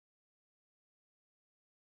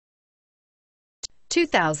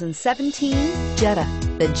2017 Jetta.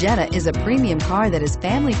 The Jetta is a premium car that is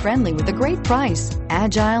family-friendly with a great price,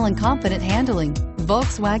 agile and confident handling.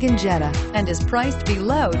 Volkswagen Jetta, and is priced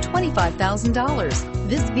below $25,000.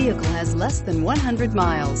 This vehicle has less than 100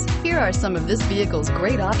 miles. Here are some of this vehicle's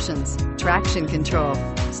great options: traction control,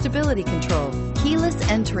 stability control, keyless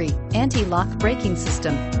entry, anti-lock braking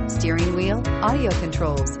system, steering wheel audio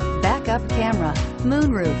controls, backup camera,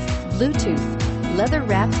 moonroof, Bluetooth,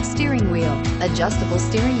 leather-wrapped steering wheel, adjustable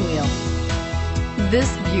steering wheel.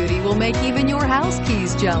 This beauty will make even your house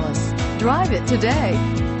keys jealous. Drive it today.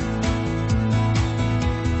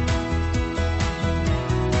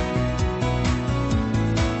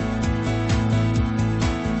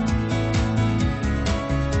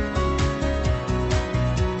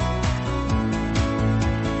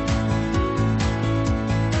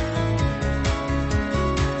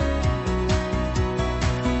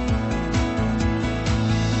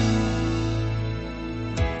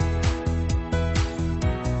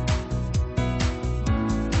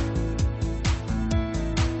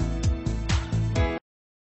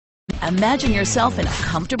 Imagine yourself in a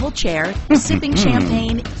comfortable chair, sipping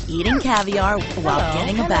champagne, eating caviar while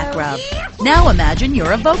getting a back rub. Now imagine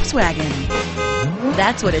you're a Volkswagen.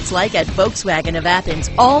 That's what it's like at Volkswagen of Athens'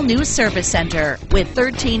 all-new service center, with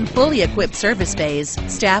 13 fully equipped service bays,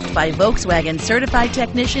 staffed by Volkswagen certified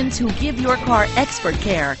technicians who give your car expert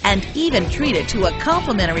care and even treat it to a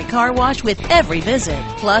complimentary car wash with every visit.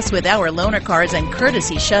 Plus, with our loaner cars and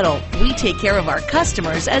courtesy shuttle, we take care of our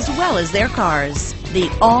customers as well as their cars. The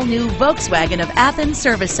all-new Volkswagen of Athens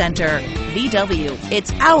Service Center. VW,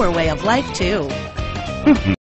 it's our way of life too.